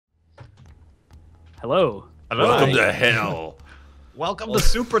Hello. Welcome to hell. Welcome to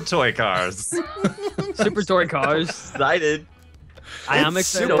Super Toy Cars. Super Toy Cars. Excited. I am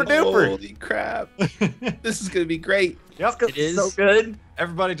excited. Super duper. Holy crap. This is going to be great. Yep. It is. So good.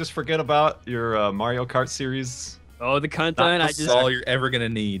 Everybody just forget about your Mario Kart series. Oh, the countdown. That's all you're ever going to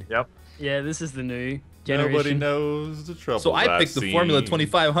need. Yep. Yeah, this is the new generation. Nobody knows the trouble. So I picked the seen. Formula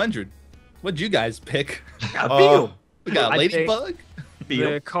 2500. What'd you guys pick? We got I Ladybug.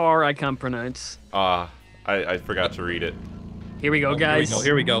 The car I can't pronounce. I forgot to read it. Here we go, guys.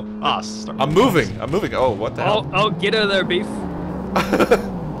 Here we go. Ah, start. I'm moving. Oh, what the hell? Oh, get out of there, beef.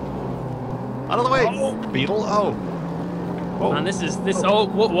 Out of the way. Beetle. Oh. Whoa. Man, this. Oh,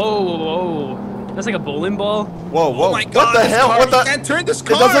 whoa. That's like a bowling ball. Whoa. Oh my God, What the this hell? car, What the? you can't turn this It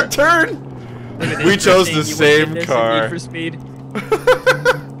car. doesn't turn. Look at We this chose thing. the You wouldn't same get this in car. Need for Speed.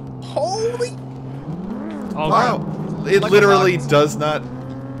 Holy. Oh, Wow. crap. It Like a literally box. does not.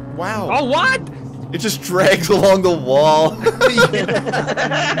 Wow. Oh, what? It just drags along the wall.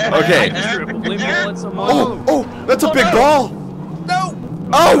 I Okay. just threw a bowling ball at someone. Oh, that's a big ball. No.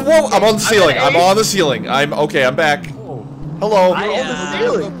 Oh, whoa! I'm on the ceiling. I'm on the ceiling. I'm back. Hello.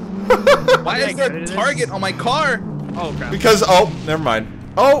 Why is there a target on my car? Oh, crap. Because never mind.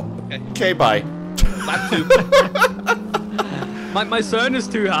 Oh, okay, bye. Not too. My sound is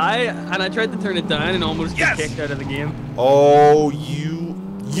too high, and I tried to turn it down and almost Yes! got kicked out of the game. Oh, What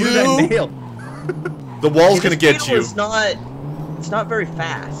did I you. nail? The wall's This gonna get beetle you. is it's not very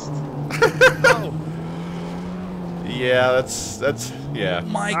fast. Yeah, that's yeah.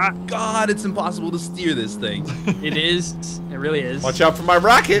 My God, it's impossible to steer this thing. It is. It really is. Watch out for my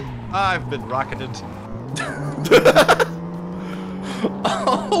rocket. I've been rocketed.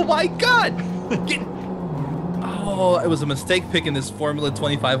 Oh my God. Oh, it was a mistake picking this Formula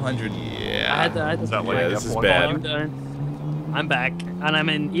 2500. I Yeah. had to Is that put like Yeah, my this is F1 bad. volume down. I'm back, and I'm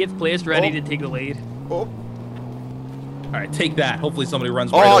in 8th place, ready Oh. to take the lead. Oh, All right, take that. Hopefully somebody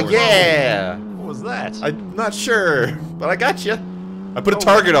runs right oh over it. yeah. What was that? I'm not sure, but I got you. I put a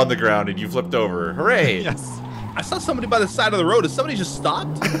target on the ground and you flipped over. Hooray! Yes. I saw somebody by the side of the road. Has somebody just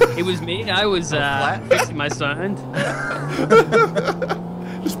stopped? It was me. I was flat? fixing my sound.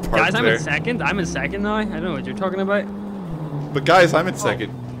 Just parked Guys, I'm there. in second. I'm in second now. I don't know what you're talking about. But guys, I'm in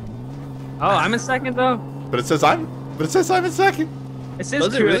second. Oh, I'm in second though. But it says I'm in second. It says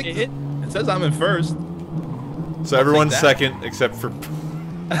Does it two really? eight. It says I'm in first. So everyone's that. second except for me.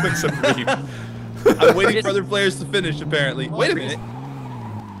 I'm waiting for other players to finish, apparently. Wait a minute.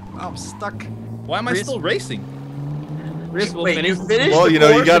 I'm stuck. Why am I Chris- still racing? Chris will Wait, finish. you finished Well, the you know,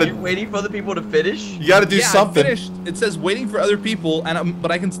 you course gotta- and you're waiting for other people to finish? You got to do Yeah, something. I finished. It says waiting for other people,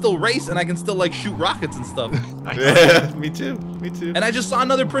 but I can still race and I can still like shoot rockets and stuff. Yeah, me too. And I just saw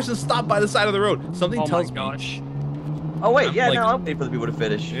another person stop by the side of the road. Something Oh my tells me. gosh. Oh wait, yeah, like- no, I'm waiting for the people to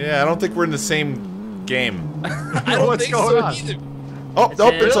finish. Yeah, I don't think we're in the same game. I don't What's think going so on? either. Oh,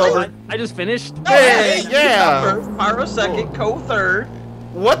 nope, it's Really? over. I just finished. Hey, yeah. First, Pyro second, Co third.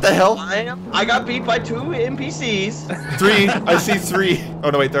 What the hell? I got beat by 2 NPCs. 3. I see 3. Oh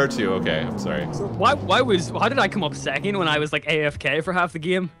no, wait, there are 2. Okay, I'm sorry. Why did I come up second when I was like AFK for half the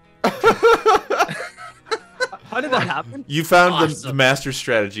game? How did that happen? You found the Awesome. master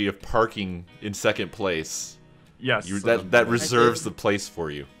strategy of parking in second place. Yes. That reserves the place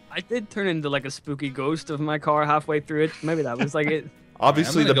for you. I did turn into like a spooky ghost of my car halfway through it. Maybe that was like it.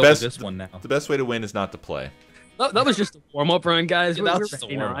 Obviously, I'm the gonna go best with this one now. the best way to win is not to play. That was just a warm-up round, guys. Yeah, We're that was just a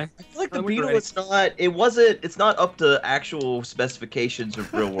ready now. warm-up. I feel like the We're Beetle ready. it's not up to actual specifications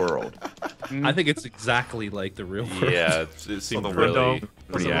of real world. I think it's exactly like the real world. Yeah, it So seemed the really window does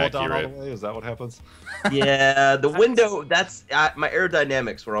pretty it roll down all accurate. the way? Is that what happens? Yeah, the window, that's my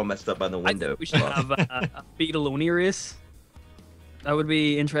aerodynamics were all messed up by the I window. think we should have a Beetle-only race. That would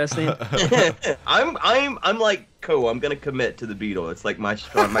be interesting. I'm like Co. I'm gonna commit to the Beetle. It's like my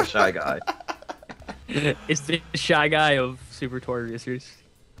shy guy. It's the shy guy of Super Toy Racers.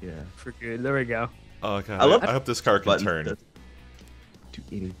 Yeah. For good. There we go. Oh god, I love I hope this car can Buttons turn. to do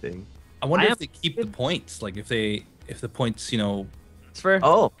anything. I wonder I if am- they keep the points. Like if the points, you know, It's fair.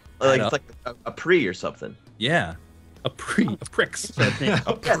 Oh, like know. it's like a pre or something. yeah, a pricks. I think.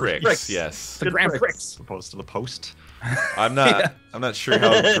 A pricks, pricks. yes. The Grand Prix. Opposed to the post. I'm not sure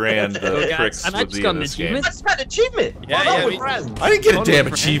how grand the Yeah, pricks and I would just be got in an this game. achievement. I just got an achievement. Yeah, Well yeah, done, me- friend. I didn't get a Totally damn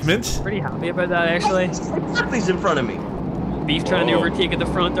friends. achievement. Pretty happy about that, actually. Exactly's in front of me. Beef trying to Whoa. overtake at the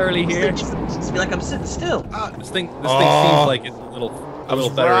front early here. It's like I'm sitting still. This thing Oh. seems like it's a little better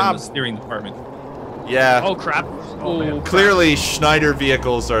in the robbed. steering department. Yeah, Oh, crap. Oh, man. crap. clearly Schneider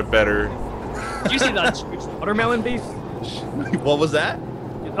vehicles are better. Did you see that huge watermelon beef? What was that?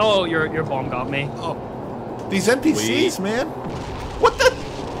 Oh, your bomb got me. These NPCs, man. What the?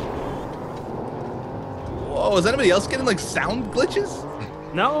 Oh, is anybody else getting like sound glitches?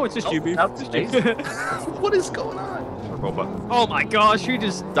 No, it's just you, Beef. That's It's just you. What is going on? Turbo button. Oh my gosh, you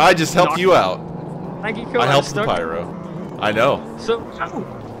just. I just helped you out. Thank you, Cole. I I'm helped the stuck. pyro. I know. So,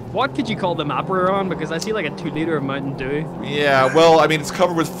 what could you call the map we're on? Because I see like a 2-liter of Mountain Dew. Yeah, well, I mean, it's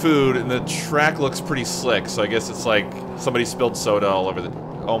covered with food, and the track looks pretty slick, so I guess it's like somebody spilled soda all over the...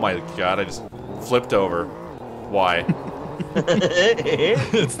 Oh my god, I just flipped over. Why?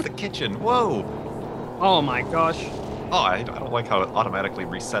 It's the kitchen. Whoa. Oh my gosh. Oh, I don't like how it automatically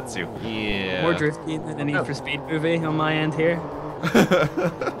resets you. Yeah. More drifting than a Need for Speed movie on my end here.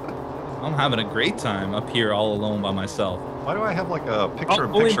 I'm having a great time up here all alone by myself. Why do I have like a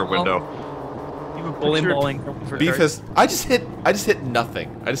picture-in-picture bowling ball. window? You were bowling. Beef has... I just hit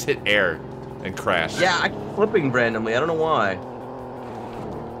nothing. I just hit air and crashed. Yeah, I keep flipping randomly. I don't know why.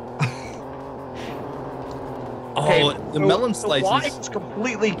 Oh, the melon So why slices. it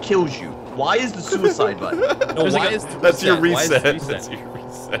completely kills you? Why is the suicide button? No, There's why like a- is the That's your Why is the reset. That's your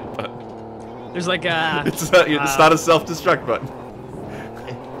reset button. There's like a. It's not a self-destruct button.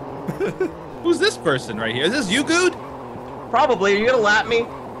 Who's this person right here? Is this you, Good? Probably. Are you gonna lap me?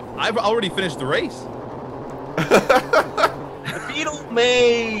 I've already finished the race. The Beetle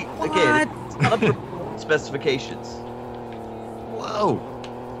may. Again, What? it's not up for specifications. Whoa.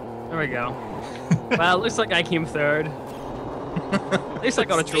 There we go. Well, it looks like I came third. At least I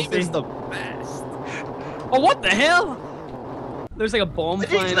got a Steve trophy. is the best. Oh, what the hell? There's like a bomb Why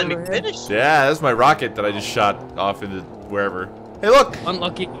didn't flying you let me over here. finish? Yeah, that's my rocket that I just shot off into wherever. Hey, look!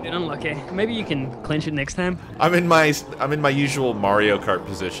 Unlucky, unlucky. Maybe you can clinch it next time. I'm in my usual Mario Kart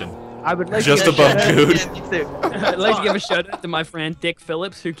position. I would like Just to above give a Good. Yeah, me too. I'd like to give a shout out to my friend Dick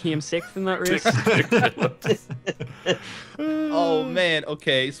Phillips who came sixth in that race. Oh man.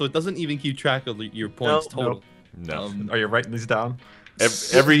 Okay, so it doesn't even keep track of your points No. total. No. Are you writing these down?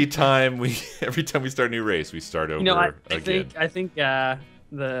 Every time we start a new race, we start over You know, I again. think the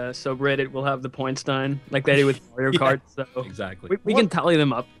subreddit will have the points down like they do with Mario Kart. So Exactly. we can tally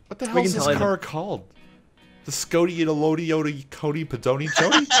them up. What the we hell can is this tell you car called? The Scody Yodely Yodi Cody Padoni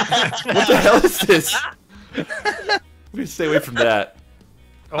Jody? What the hell is this? We stay away from that.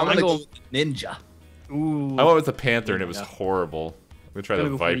 Oh, I'm gonna go with Ninja. Ooh, I went with the Panther and it was Yeah. horrible. I'm gonna try Gonna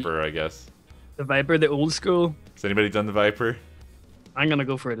the go for Viper, I guess. the Viper, the old school. Has anybody done the Viper? I'm gonna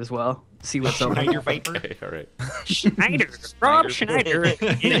go for it as well. See what's up. Schneider Viper? Okay, alright. Schneider, Rob Schneider.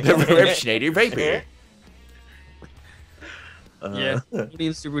 The Schneider Viper. Yeah,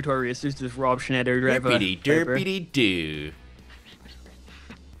 Canadian Super Tour racers just Rob Schneider drive a Derpity Viper. derpity doo.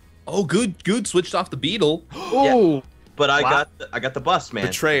 Oh, good. Switched off the Beetle. Oh, But I Wow. got the bus, man.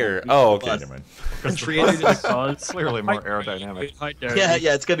 Betrayer. Oh, okay, Bus. never mind. created the cause. Clearly more aerodynamic. Yeah,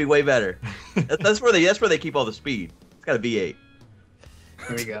 yeah, it's gonna be way better. That's where they keep all the speed. It's got a V8.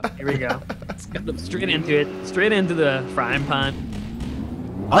 Here we go. Here we go. Straight into it. Straight into the frying pan.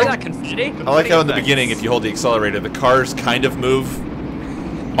 I got confetti. I like how in the beginning, if you hold the accelerator, the cars kind of move.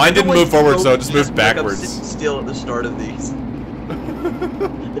 Mine didn't move forward, so it just moved Like I'm backwards. sitting still at the start of these.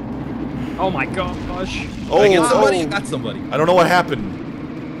 Oh my gosh. Oh, I get somebody. oh. I got somebody. I don't know what happened.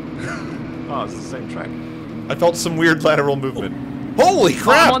 Oh, it's the same track. I felt some weird lateral movement. Holy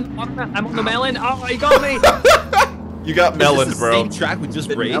crap! I'm on the melon. Oh, he got me. You got melon, Is this the bro. Same track we just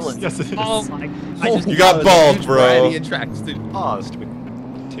Bit raced. melon. Yes, it is. Oh my. I just, You got There's a bald, huge bro. variety of tracks, dude. Oh, stupid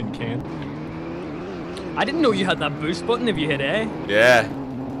tin can. I didn't know you had that boost button if you hit A. Yeah.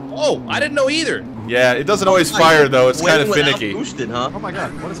 Oh, I didn't know either. Yeah, it doesn't always fire, though. It's kind of Went without finicky. Boosted, huh? Oh my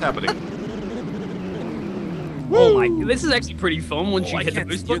god, what is happening? Oh my. This is actually pretty fun once Oh, you I hit the can't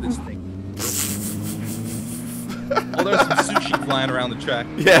boost steer button. this thing. Oh, there's some sushi flying around the track.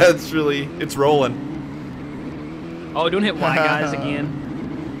 Yeah, it's rolling. Oh, don't hit Y guys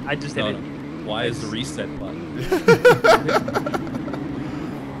again. I just hit No, it. no. Why is the reset button?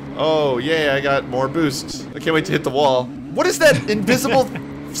 Oh, yeah, I got more boosts. I can't wait to hit the wall. What is that invisible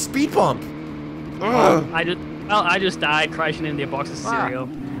speed bump? Ugh. I just died crashing into a box of cereal.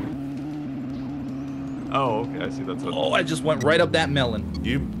 Oh, okay, I see that's a Oh, I just went right up that melon.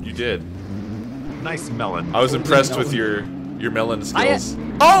 You did. nice melon. I was impressed with your melon skills.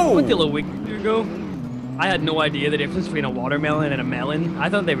 Up until Oh! a week ago, I had no idea the difference between a watermelon and a melon. I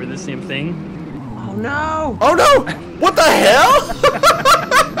thought they were the same thing. Oh no! Oh no! What the hell?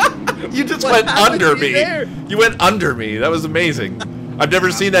 You just What went happened under to you me. there? You went under me. That was amazing. I've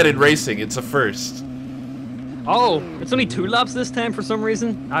never seen that in racing. It's a first. Oh, it's only 2 laps this time for some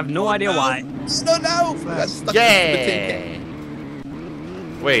reason. I have no idea why. No, I got stuck Yeah. in the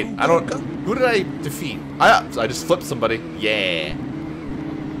tin Wait, I don't. Who did I defeat? I just flipped somebody. Yeah.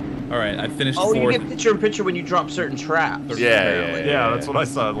 can. All right, I finished Oh, you fourth. get picture-in-picture when you drop certain traps. Yeah, apparently. yeah. Yeah, that's what I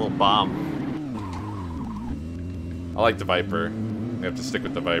saw, a little bomb. I like the Viper. We have to stick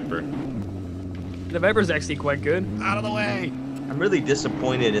with the Viper. The Viper's actually quite good. Out of the way! I'm really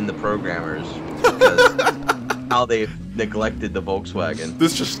disappointed in the programmers because how they've neglected the Volkswagen.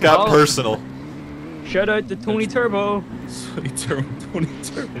 This just got personal. Shout out to Tony Turbo. Sweet Turbo, Tony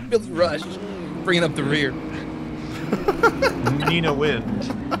Turbo, Billy Rush, bringing up the rear. Nina Wind.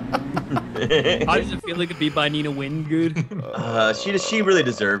 How does it feel like to be by Nina Wynn good? She really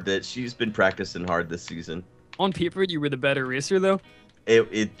deserved it. She's been practicing hard this season. On paper, you were the better racer, though.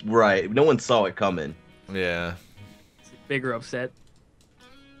 Right. No one saw it coming. Yeah. It's a bigger upset.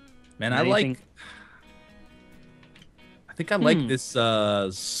 Man, Anything? I think I like this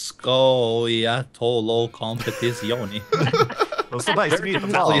Scoiattolo Competizione Well, so nice to meet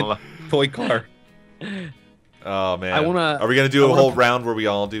them all. toy car. Oh man. wanna- Are we gonna do I a wanna- whole round where we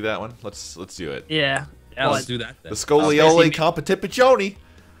all do that one? Let's do it. Yeah. Yeah, let's do that The then. Scolioli Competipicioni.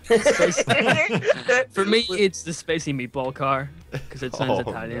 For me, it's the Spacey Meatball car, because it sounds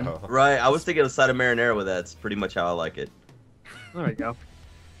Italian. no. Right. I was thinking of side of marinara with that. It's pretty much how I like it. There we go.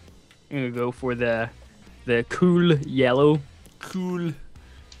 I'm gonna go for the cool yellow. Cool.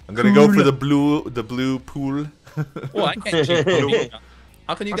 I'm gonna go for the blue pool. Well, I can't change my paint job.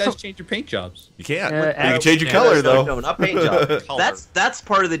 How can you guys change your paint jobs? You can't. Uh, You can change your color though. No, not paint job. Color. That's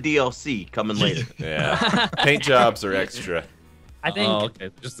part of the DLC coming later. Yeah. Paint jobs are extra. I think Oh,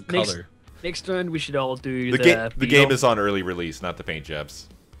 okay, just the next- color. next round we should all do The the game Beetle. is on early release, not the paint jobs.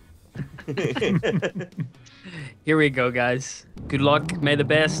 Here we go, guys. Good luck. May the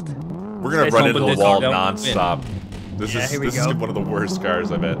best. We're gonna Let's run hope into this the wall don't non-stop. This Yeah, is here we this is go. one of the worst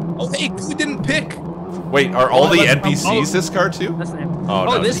cars I bet. Oh, hey, we didn't pick. Wait, are all the let's- NPCs this car too? That's the name. Oh,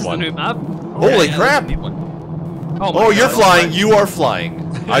 no, this just is one. the new map. Holy Yeah, crap! that's a neat one. Oh, my Oh, you're God. flying. You are flying.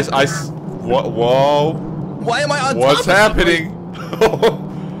 Whoa. Why am I on What's top of happening?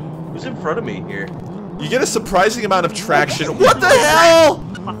 Who's in front of me here? You get a surprising amount of traction. What the hell?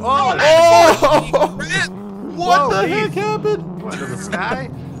 Oh, Oh! What Whoa, the Heath. heck happened? What, to the sky?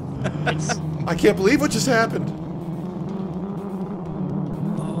 I can't believe what just happened.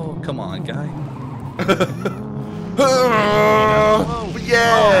 Oh, come on, guy.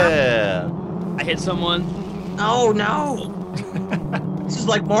 Yeah. I hit someone. Oh no! This is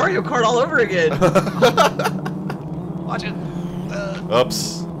like Mario Kart all over again. Watch it.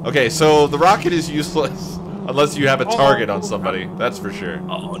 Oops. Okay, so the rocket is useless unless you have a target on somebody. That's for sure.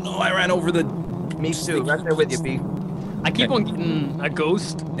 Oh no, I ran over the. Me too. Right there with you, B. I keep on getting a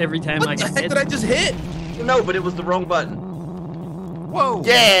ghost every time I What the get heck hit. did I just hit? No, but it was the wrong button. Whoa.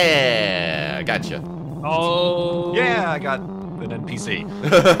 Yeah, gotcha. Oh. Yeah, I got an NPC.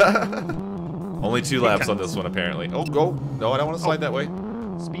 Only 2 laps on this one apparently. Oh, go. No, I don't want to slide that way.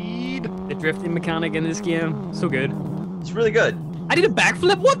 Speed. The drifting mechanic in this game, so good. It's really good. I did a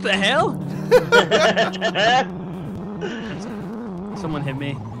backflip. What the hell? Someone hit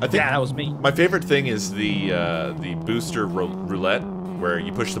me. I think Yeah, that was me. my favorite thing is the booster roulette, where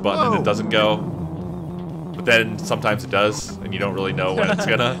you push the button and Whoa. it doesn't go, but then sometimes it does, and you don't really know when it's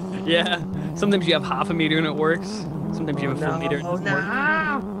gonna. Yeah. Sometimes you have half a meter and it works. Sometimes you have a full meter and it doesn't work.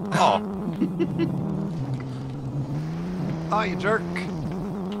 Oh. Oh, you jerk.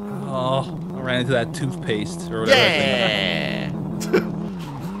 Oh, I ran into that toothpaste or whatever. Yeah.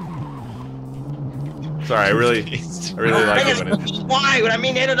 Sorry, I really like it when it. Why would I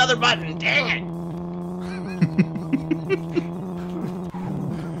mean hit another button? Dang it!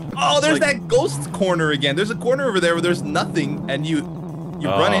 Oh, there's that ghost corner again. There's a corner over there where there's nothing, and you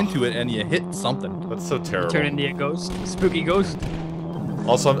run into it and you hit something. That's so terrible. Turn into a ghost. A spooky ghost.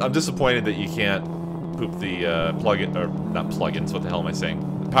 Also, I'm disappointed that you can't poop the plug-in, or not plugins. What the hell am I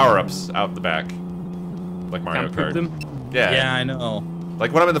saying? Power-ups out the back, like Mario Can't poop Kart. them. Yeah. Yeah, I know.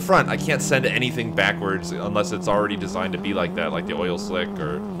 Like when I'm in the front, I can't send anything backwards unless it's already designed to be like that, like the oil slick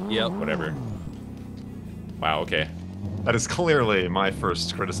or Yep. whatever. Wow. Okay. That is clearly my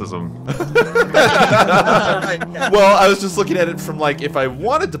first criticism. Well, I was just looking at it from like if I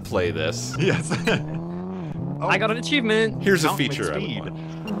wanted to play this. Yes. I got an achievement. Here's a Count feature I would speed.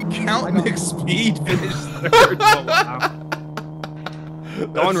 want. Count mixed speed finished third. Oh, wow.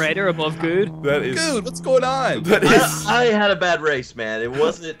 Gone right or above good. That is. Dude, what's going on? That is. I had a bad race, man. It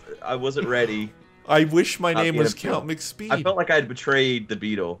wasn't. I wasn't ready. I wish my name being was a Count pro. McSpeed. I felt like I had betrayed the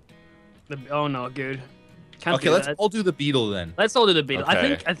Beetle. Oh no, good. Can't Okay, do let's that. all do the beetle then. Let's all do the Beetle.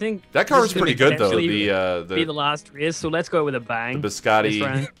 Okay. I think that car this was is gonna pretty good though. potentially The be the last race, so let's go with a bang. the this Biscotti.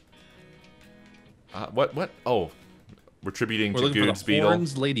 round. What? Oh, we're tributing We're to looking for Goon's the Beetle.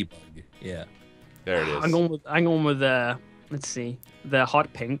 Horns Ladybug. Yeah. There it is. I'm going with let's see, the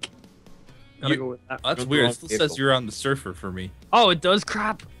hot pink. Gotta You- go with that. That's Go weird. wrong It still vehicle. says you're on the surfer for me. Oh, it does.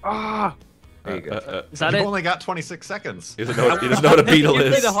 Crap. Ah. There you go. Is that You've it? only got 26 seconds. He doesn't know what a beetle You play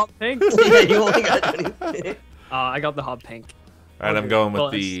is. the hot pink? Yeah, you only got 20. I got the hot pink. All right, I'm Okay, going well,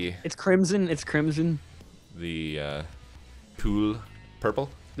 with the It's crimson. It's crimson. pool purple.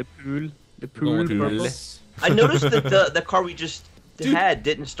 The pool. The Going pool. with Purple. this. I noticed that the car we just Dude. had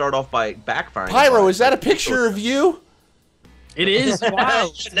didn't start off by backfiring. Pyro, is that a picture of you? It is. Wow.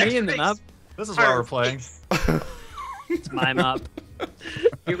 It's Next me in the race. map. This is why we're playing. It's my map.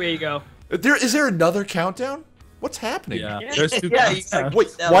 Here we go. Is there another countdown? What's happening? Yeah, Yeah. there's two Yeah, counts. exactly. Wait,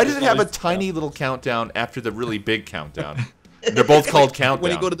 Yeah, why does it have a always- tiny little countdown after the really big countdown? They're both called countdown.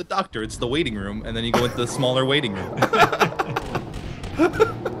 When you go to the doctor, it's the waiting room, and then you go into the smaller waiting room.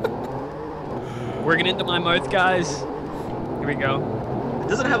 Working into my mouth, guys. Here we go. It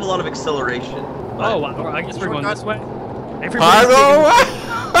doesn't have a lot of acceleration. Oh, wow. I guess we're going this way. Everybody's Pyro!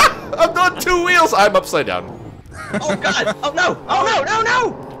 taking- I'm on 2 wheels. I'm upside down. Oh god! Oh no! Oh no! No!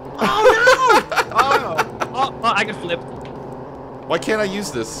 No! Oh Oh, I got flipped. Why can't I use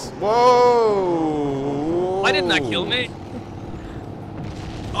this? Whoa! Why didn't that kill me?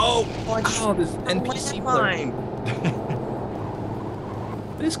 Oh, no! oh, this NPC player. Fine.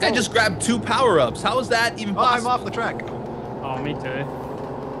 This guy just grabbed 2 power-ups. How is that even Oh, I'm possible? off the track. Oh, me too.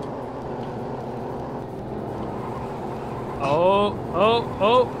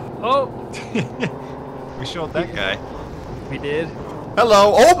 Oh. We showed that guy. We did.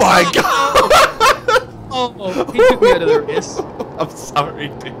 Hello. Oh my god! Oh, he took me out of the race. I'm sorry,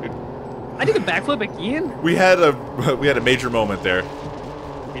 dude. I did a backflip again. We had a major moment there.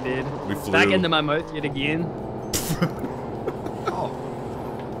 We did. We flew. Back into my mouth yet again. Oh,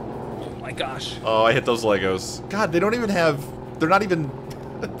 Oh my gosh. Oh, I hit those Legos. God, they don't even have. They're not even.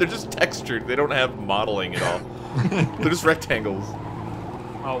 They're just textured. They don't have modeling at all. They're just rectangles.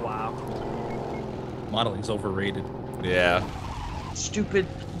 Oh, wow. Modeling's overrated. Yeah. Stupid.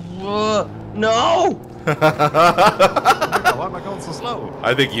 No! why am I going so slow?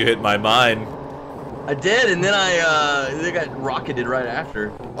 I think you hit my mine. I did, and then they got rocketed right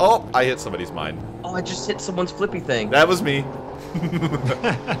after. Oh, I hit somebody's mine. Oh, I just hit someone's flippy thing. That was me.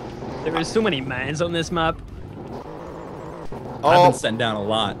 There are so many mines on this map. I've Oh, been sent down a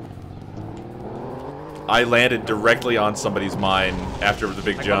lot. I landed directly on somebody's mine after the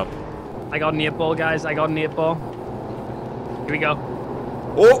big jump. I got an 8-ball, guys. I got an 8-ball. Here we go.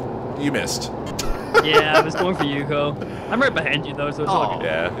 Oh, you missed. Yeah, I was going for you, Cole. I'm right behind you, though, so it's all good.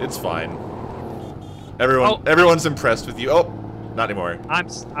 Yeah, it's fine. Oh. Everyone's impressed with you. Oh, not anymore.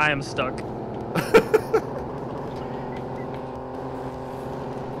 I am stuck.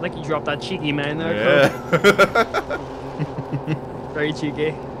 Like you dropped that cheeky man there, Cole. Yeah. Very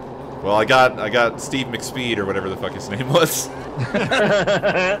cheeky. Well, I got Steve McSpeed or whatever the fuck his name was. You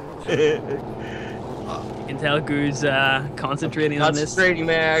can tell Goo's concentrating on this. Concentrating,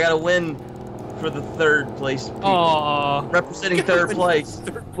 man. I gotta win for the third place. People. Oh, Representing third place.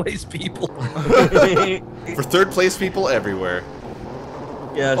 Third place people. For third place people everywhere.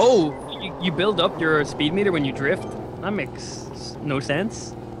 Yes. oh! You build up your speed meter when you drift. That makes no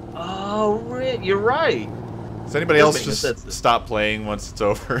sense. Oh, you're right. Does anybody Does else make no just sense. stop playing once it's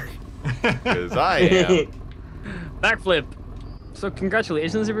over? Because I am. Backflip. So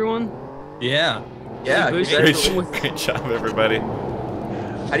congratulations, everyone. Yeah. Yeah. Great Great, congratulations. great job, everybody.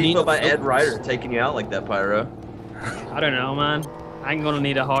 How do you feel about Ed Ryder taking you out like that, Pyro? I don't know, man. I'm gonna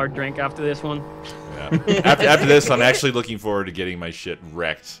need a hard drink after this one. Yeah. After this, I'm actually looking forward to getting my shit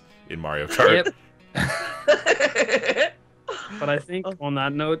wrecked in Mario Kart. Yep. But I think on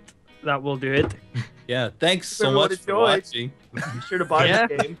that note, that will do it. Yeah. Thanks so Everyone much for enjoy. watching. Be sure to buy Yeah.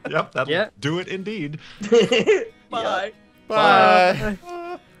 this game. Yep, that'll Yeah. do it indeed. Bye. Bye.